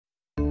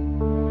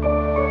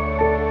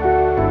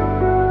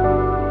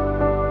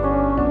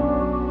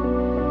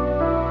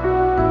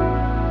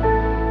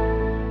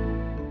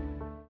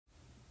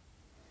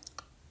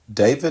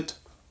David,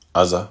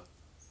 Uzzah,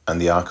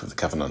 and the Ark of the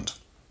Covenant.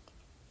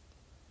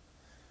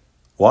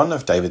 One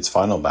of David's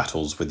final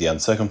battles with the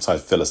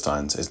uncircumcised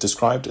Philistines is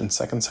described in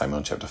 2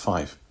 Samuel chapter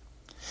 5.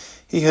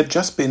 He had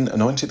just been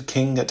anointed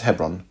king at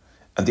Hebron,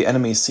 and the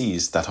enemy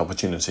seized that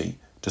opportunity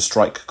to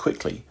strike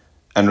quickly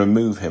and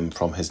remove him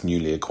from his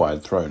newly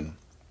acquired throne.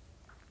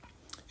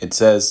 It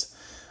says,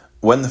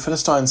 "When the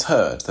Philistines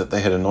heard that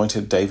they had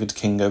anointed David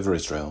king over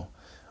Israel,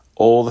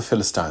 all the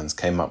Philistines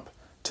came up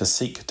to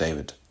seek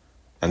David,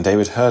 and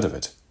David heard of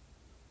it,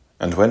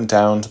 and went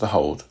down to the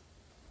hold.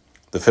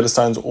 The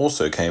Philistines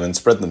also came and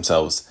spread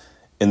themselves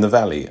in the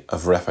valley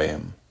of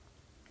Rephaim."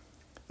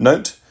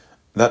 Note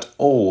that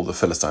all the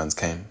Philistines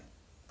came.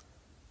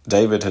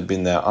 David had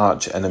been their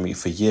arch-enemy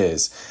for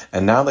years,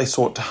 and now they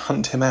sought to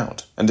hunt him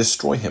out and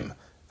destroy him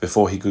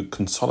before he could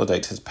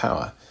consolidate his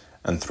power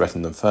and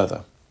threaten them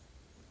further.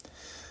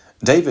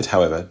 David,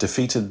 however,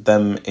 defeated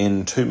them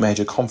in two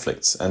major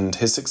conflicts, and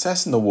his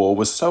success in the war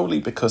was solely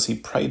because he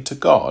prayed to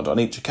God on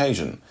each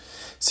occasion,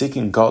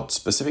 seeking God's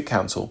specific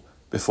counsel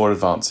before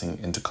advancing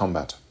into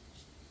combat.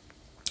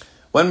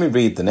 When we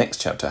read the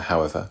next chapter,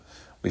 however,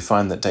 we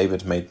find that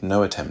David made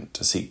no attempt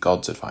to seek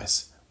God's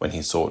advice when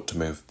he sought to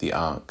move the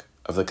Ark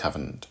of the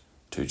Covenant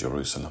to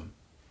Jerusalem.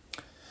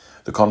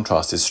 The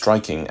contrast is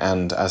striking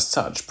and, as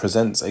such,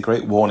 presents a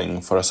great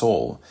warning for us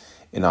all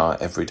in our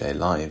everyday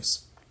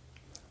lives.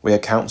 We are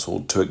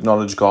counselled to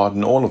acknowledge God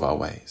in all of our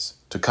ways,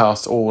 to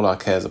cast all our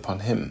cares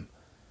upon him.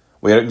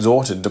 We are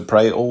exhorted to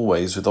pray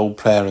always with all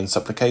prayer and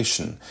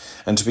supplication,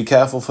 and to be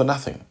careful for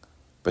nothing,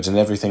 but in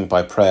everything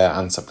by prayer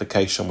and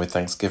supplication with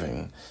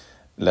thanksgiving,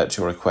 let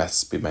your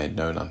requests be made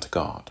known unto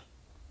God.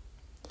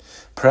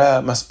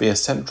 Prayer must be a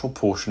central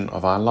portion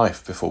of our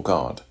life before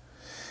God.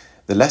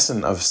 The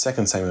lesson of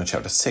 2 Samuel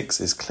chapter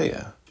 6 is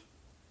clear.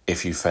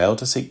 If you fail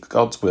to seek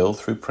God's will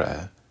through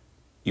prayer,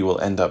 you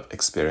will end up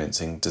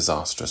experiencing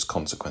disastrous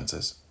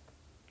consequences.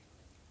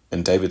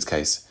 In David's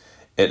case,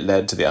 it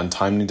led to the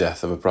untimely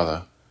death of a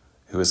brother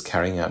who was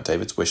carrying out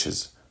David's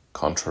wishes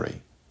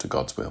contrary to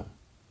God's will.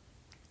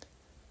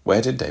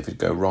 Where did David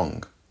go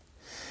wrong?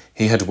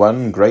 He had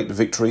won great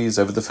victories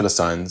over the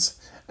Philistines,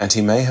 and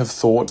he may have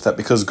thought that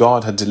because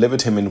God had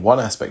delivered him in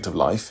one aspect of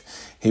life,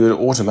 he would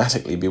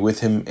automatically be with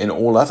him in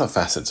all other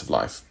facets of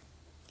life.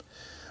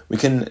 We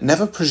can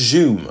never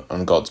presume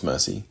on God's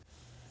mercy,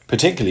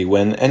 particularly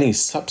when any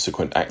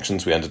subsequent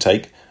actions we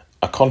undertake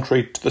are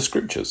contrary to the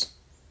Scriptures.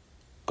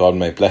 God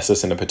may bless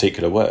us in a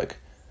particular work,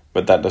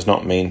 but that does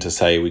not mean to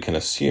say we can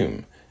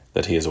assume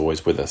that he is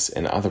always with us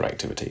in other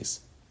activities.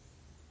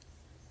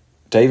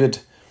 David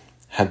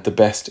had the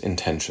best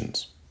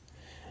intentions.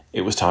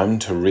 It was time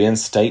to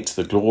reinstate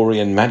the glory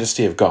and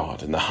majesty of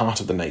God in the heart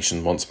of the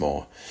nation once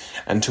more,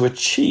 and to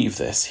achieve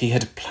this he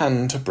had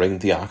planned to bring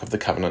the Ark of the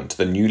Covenant to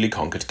the newly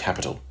conquered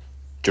capital,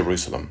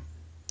 Jerusalem.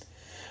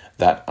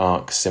 That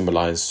ark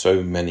symbolized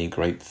so many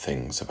great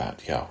things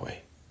about Yahweh.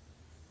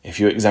 If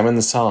you examine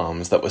the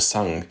psalms that were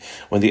sung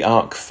when the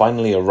ark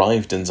finally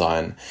arrived in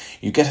Zion,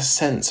 you get a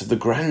sense of the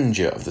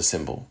grandeur of the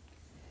symbol.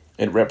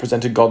 It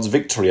represented God's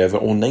victory over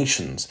all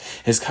nations,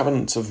 his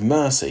covenants of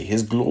mercy,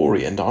 his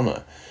glory and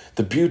honor,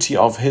 the beauty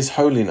of his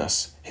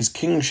holiness, his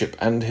kingship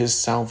and his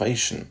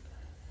salvation.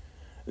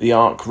 The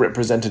ark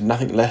represented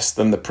nothing less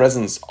than the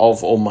presence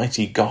of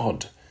Almighty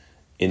God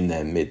in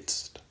their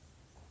midst.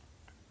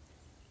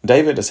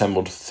 David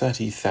assembled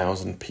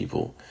 30,000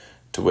 people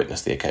to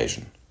witness the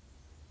occasion.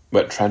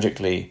 But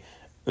tragically,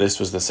 this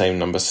was the same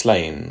number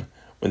slain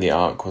when the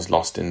ark was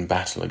lost in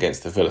battle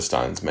against the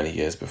Philistines many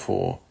years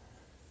before.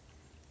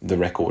 The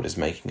record is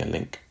making a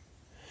link.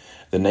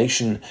 The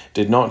nation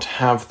did not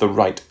have the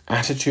right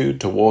attitude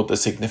toward the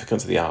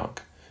significance of the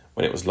ark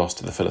when it was lost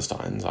to the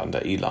Philistines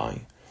under Eli,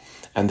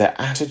 and their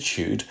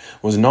attitude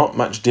was not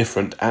much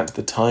different at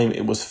the time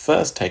it was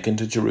first taken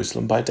to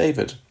Jerusalem by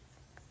David.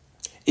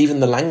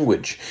 Even the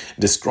language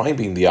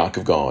describing the Ark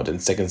of God in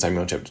 2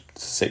 Samuel chapter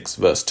 6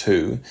 verse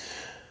 2,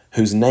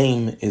 whose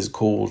name is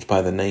called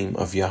by the name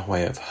of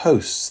Yahweh of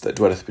hosts that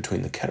dwelleth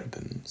between the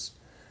cherubims,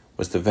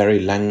 was the very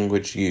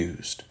language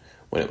used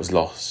when it was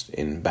lost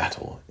in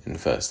battle in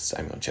 1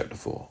 Samuel chapter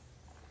 4.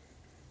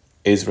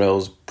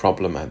 Israel's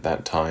problem at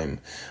that time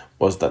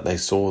was that they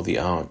saw the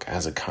ark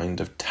as a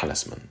kind of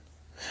talisman,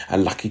 a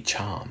lucky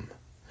charm.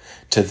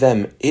 To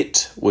them,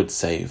 it would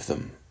save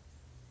them.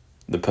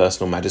 The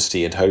personal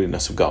majesty and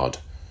holiness of God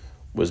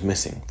was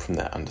missing from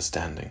their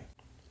understanding.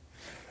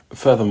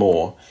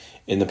 Furthermore,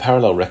 in the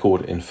parallel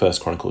record in 1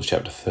 Chronicles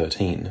chapter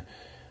 13,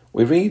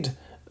 we read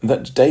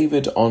that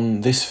David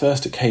on this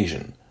first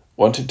occasion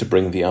wanted to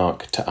bring the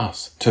ark to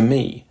us, to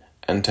me,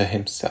 and to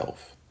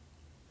himself.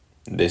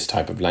 This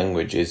type of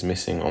language is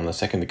missing on the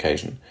second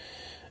occasion.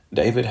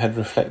 David had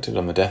reflected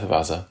on the death of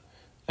Uzzah,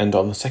 and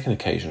on the second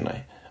occasion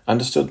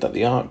understood that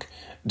the ark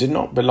did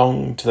not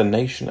belong to the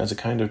nation as a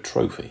kind of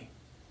trophy.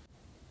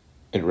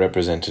 It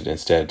represented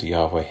instead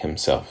Yahweh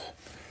himself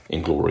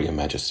in glory and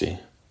majesty.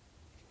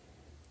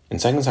 In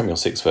 2 Samuel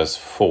 6 verse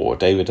 4,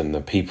 David and the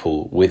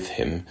people with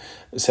him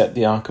set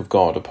the ark of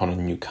God upon a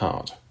new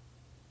cart.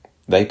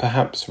 They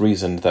perhaps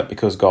reasoned that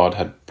because God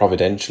had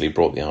providentially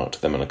brought the ark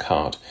to them on a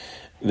cart,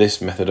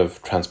 this method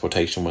of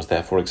transportation was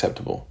therefore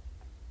acceptable.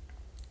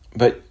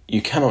 But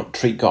you cannot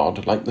treat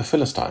God like the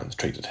Philistines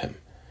treated him.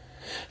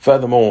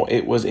 Furthermore,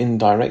 it was in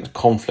direct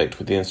conflict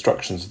with the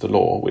instructions of the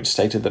law, which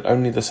stated that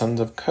only the sons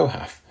of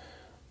Kohath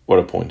were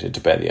appointed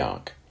to bear the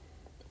ark,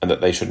 and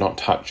that they should not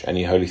touch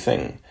any holy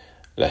thing,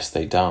 lest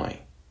they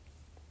die.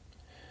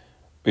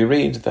 We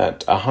read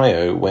that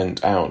Ahio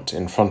went out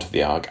in front of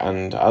the ark,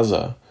 and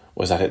Uzzah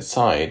was at its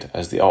side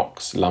as the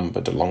ox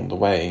lumbered along the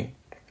way.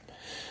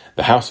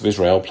 The house of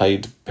Israel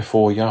played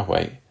before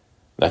Yahweh,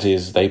 that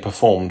is, they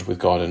performed with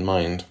God in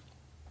mind.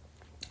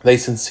 They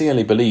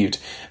sincerely believed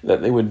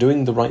that they were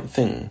doing the right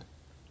thing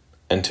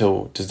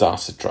until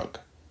disaster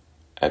struck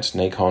at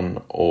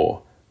Nacon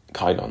or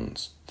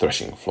Chidon's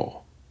threshing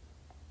floor.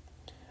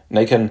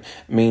 Nacon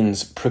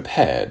means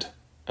prepared,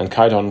 and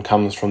Chidon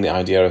comes from the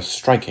idea of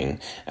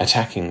striking,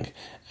 attacking,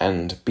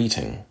 and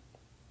beating.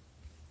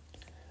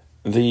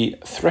 The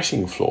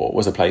threshing floor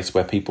was a place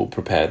where people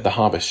prepared the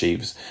harvest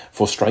sheaves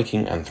for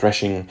striking and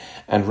threshing,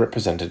 and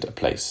represented a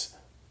place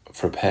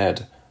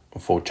prepared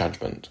for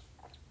judgment.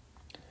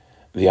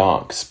 The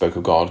ark spoke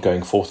of God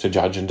going forth to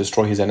judge and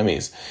destroy his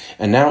enemies,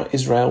 and now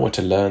Israel were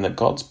to learn that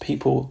God's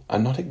people are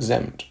not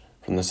exempt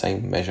from the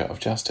same measure of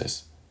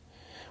justice.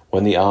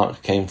 When the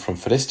ark came from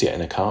Philistia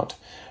in a cart,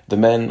 the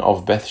men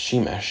of Beth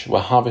Shemesh were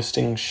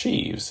harvesting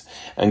sheaves,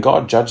 and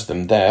God judged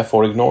them there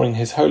for ignoring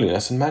his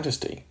holiness and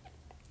majesty.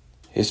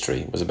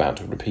 History was about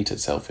to repeat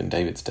itself in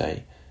David's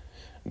day.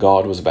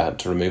 God was about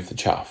to remove the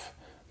chaff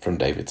from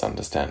David's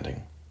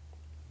understanding.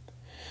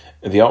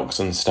 The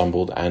oxen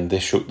stumbled, and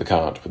this shook the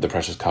cart with the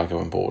precious cargo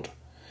on board.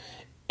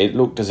 It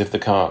looked as if the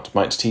cart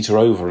might teeter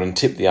over and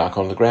tip the ark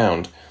on the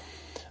ground.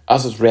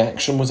 Uzzah's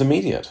reaction was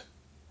immediate.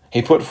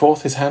 He put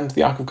forth his hand to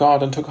the ark of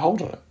God and took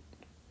hold on it.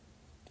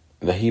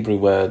 The Hebrew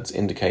words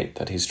indicate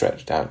that he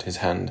stretched out his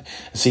hand,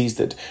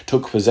 seized it,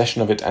 took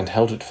possession of it, and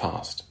held it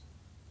fast.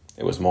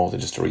 It was more than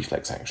just a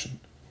reflex action.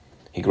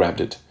 He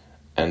grabbed it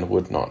and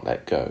would not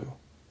let go.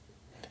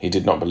 He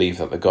did not believe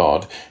that the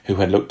God, who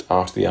had looked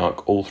after the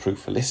ark all through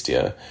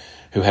Philistia,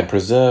 who had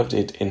preserved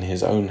it in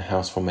his own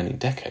house for many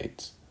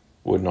decades,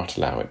 would not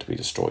allow it to be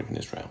destroyed in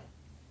Israel.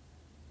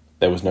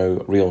 There was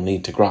no real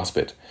need to grasp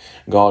it.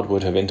 God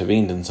would have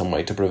intervened in some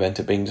way to prevent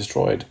it being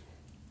destroyed.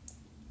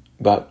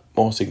 But,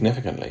 more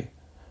significantly,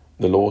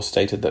 the law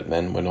stated that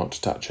men were not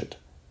to touch it,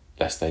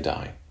 lest they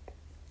die.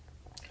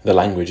 The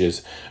language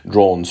is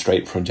drawn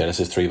straight from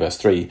Genesis 3 verse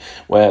 3,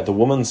 where the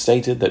woman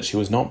stated that she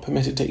was not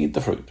permitted to eat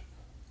the fruit,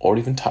 or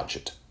even touch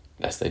it,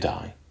 lest they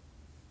die.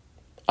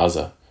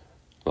 Uzzah,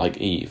 like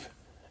Eve,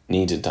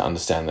 needed to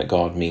understand that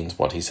God means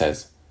what he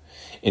says.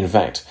 In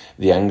fact,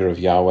 the anger of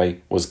Yahweh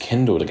was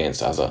kindled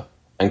against Uzzah,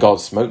 and God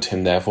smote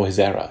him there for his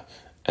error,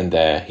 and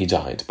there he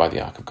died by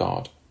the ark of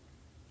God.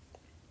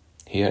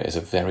 Here is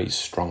a very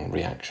strong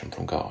reaction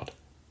from God.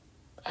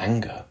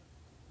 Anger.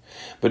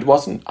 But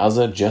wasn't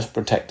Uzzah just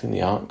protecting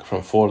the ark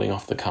from falling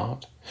off the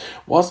cart?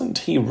 Wasn't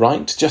he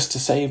right just to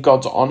save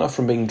God's honour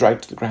from being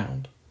dragged to the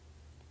ground?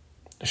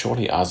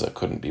 Surely Uzzah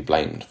couldn't be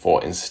blamed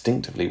for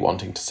instinctively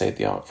wanting to save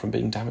the ark from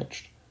being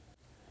damaged.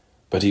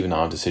 But even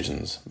our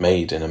decisions,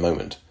 made in a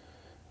moment,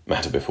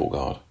 matter before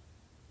God.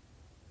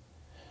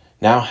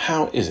 Now,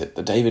 how is it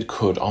that David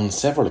could, on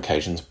several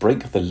occasions,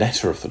 break the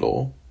letter of the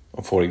law?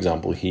 For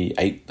example, he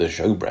ate the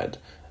showbread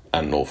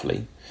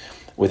unlawfully,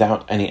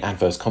 without any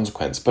adverse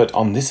consequence, but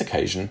on this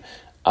occasion,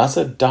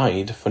 Uzzah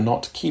died for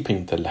not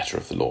keeping the letter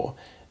of the law,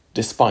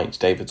 despite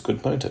David's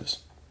good motives.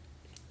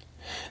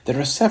 There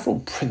are several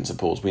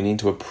principles we need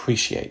to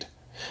appreciate.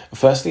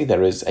 Firstly,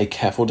 there is a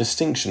careful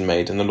distinction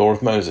made in the law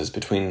of Moses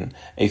between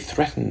a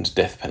threatened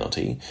death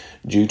penalty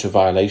due to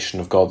violation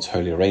of God's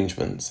holy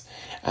arrangements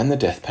and the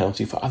death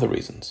penalty for other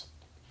reasons.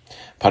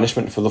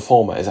 Punishment for the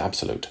former is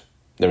absolute.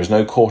 There is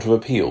no court of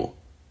appeal,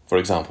 for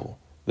example,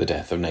 the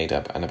death of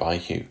Nadab and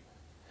Abihu.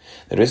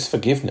 There is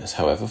forgiveness,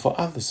 however, for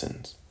other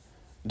sins.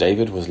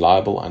 David was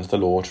liable under the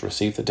law to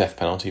receive the death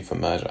penalty for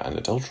murder and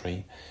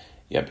adultery,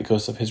 yet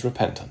because of his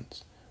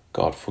repentance,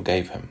 God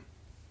forgave him.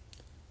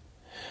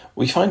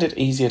 We find it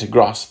easier to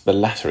grasp the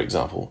latter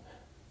example,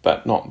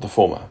 but not the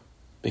former,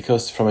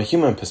 because from a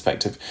human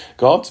perspective,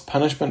 God's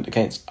punishment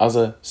against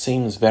Uzzah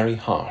seems very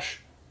harsh,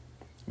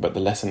 but the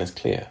lesson is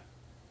clear.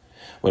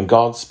 When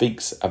God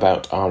speaks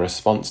about our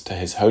response to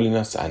his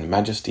holiness and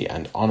majesty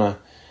and honour,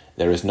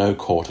 there is no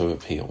court of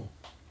appeal.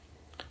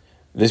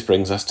 This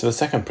brings us to the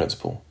second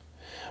principle.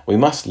 We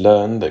must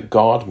learn that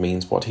God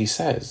means what he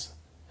says.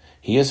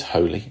 He is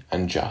holy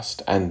and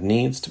just and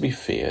needs to be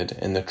feared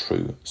in the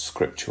true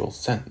scriptural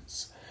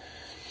sense.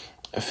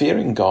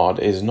 Fearing God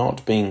is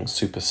not being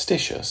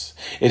superstitious.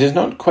 It is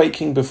not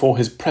quaking before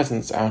his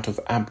presence out of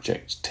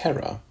abject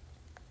terror.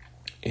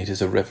 It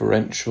is a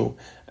reverential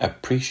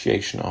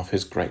appreciation of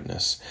his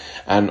greatness,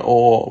 an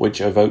awe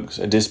which evokes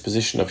a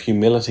disposition of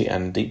humility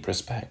and deep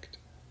respect.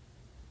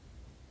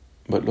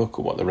 But look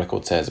at what the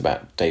record says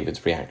about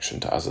David's reaction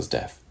to Uzzah's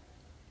death.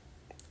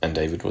 And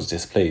David was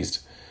displeased,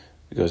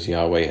 because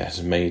Yahweh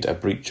has made a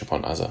breach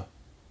upon Uzzah.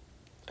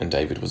 and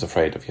David was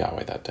afraid of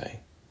Yahweh that day.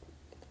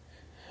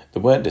 The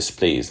word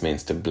displeased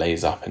means to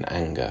blaze up in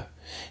anger.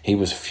 He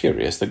was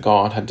furious that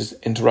God had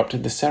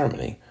interrupted the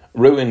ceremony,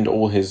 ruined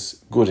all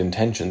his good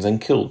intentions,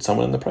 and killed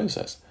someone in the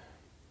process.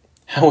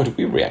 How would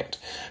we react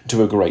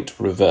to a great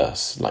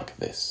reverse like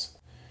this?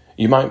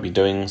 You might be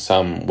doing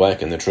some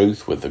work in the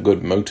truth with a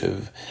good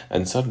motive,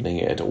 and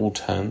suddenly it all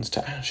turns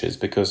to ashes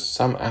because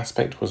some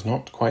aspect was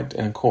not quite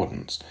in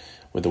accordance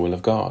with the will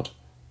of God.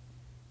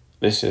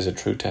 This is a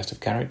true test of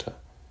character.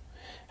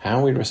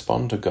 How we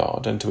respond to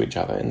God and to each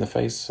other in the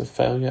face of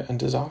failure and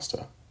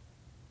disaster.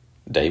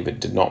 David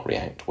did not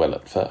react well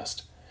at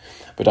first,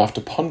 but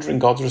after pondering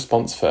God's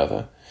response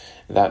further,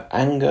 that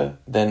anger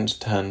then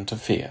turned to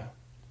fear.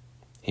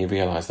 He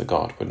realized that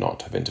God would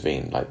not have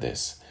intervened like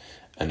this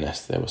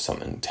unless there was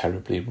something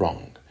terribly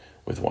wrong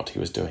with what he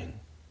was doing.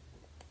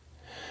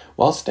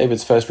 Whilst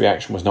David's first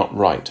reaction was not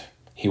right,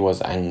 he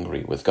was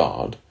angry with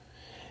God,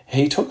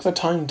 he took the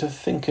time to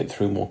think it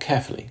through more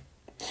carefully.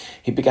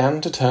 He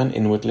began to turn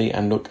inwardly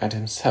and look at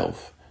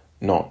himself,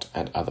 not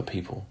at other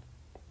people.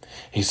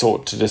 He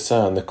sought to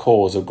discern the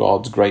cause of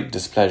God's great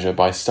displeasure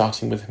by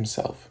starting with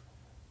himself.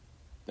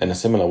 In a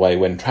similar way,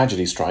 when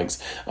tragedy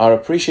strikes, our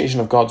appreciation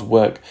of God's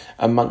work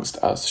amongst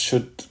us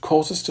should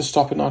cause us to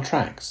stop in our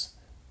tracks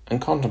and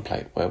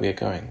contemplate where we are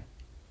going.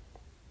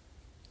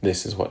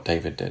 This is what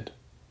David did.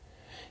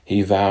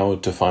 He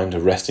vowed to find a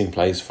resting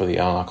place for the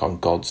ark on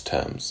God's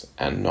terms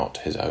and not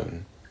his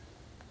own.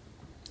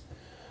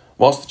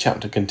 Whilst the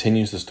chapter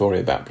continues the story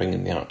about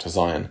bringing the ark to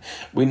Zion,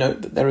 we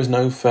note that there is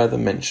no further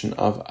mention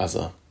of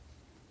Uzzah.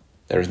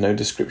 There is no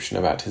description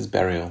about his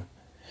burial.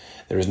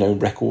 There is no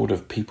record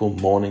of people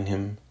mourning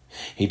him.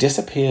 He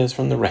disappears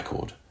from the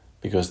record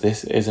because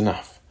this is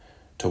enough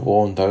to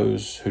warn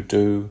those who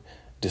do,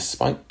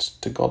 despite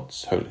to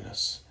God's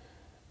holiness,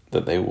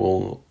 that they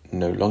will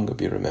no longer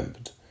be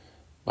remembered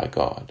by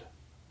God.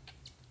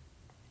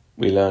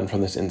 We learn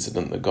from this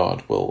incident that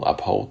God will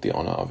uphold the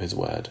honour of his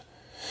word.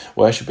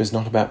 Worship is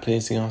not about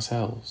pleasing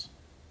ourselves.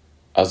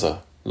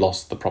 Uzzah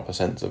lost the proper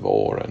sense of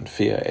awe and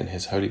fear in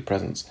his holy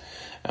presence,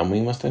 and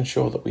we must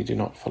ensure that we do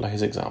not follow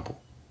his example.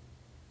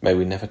 May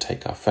we never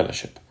take our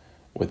fellowship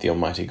with the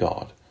Almighty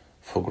God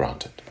for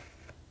granted.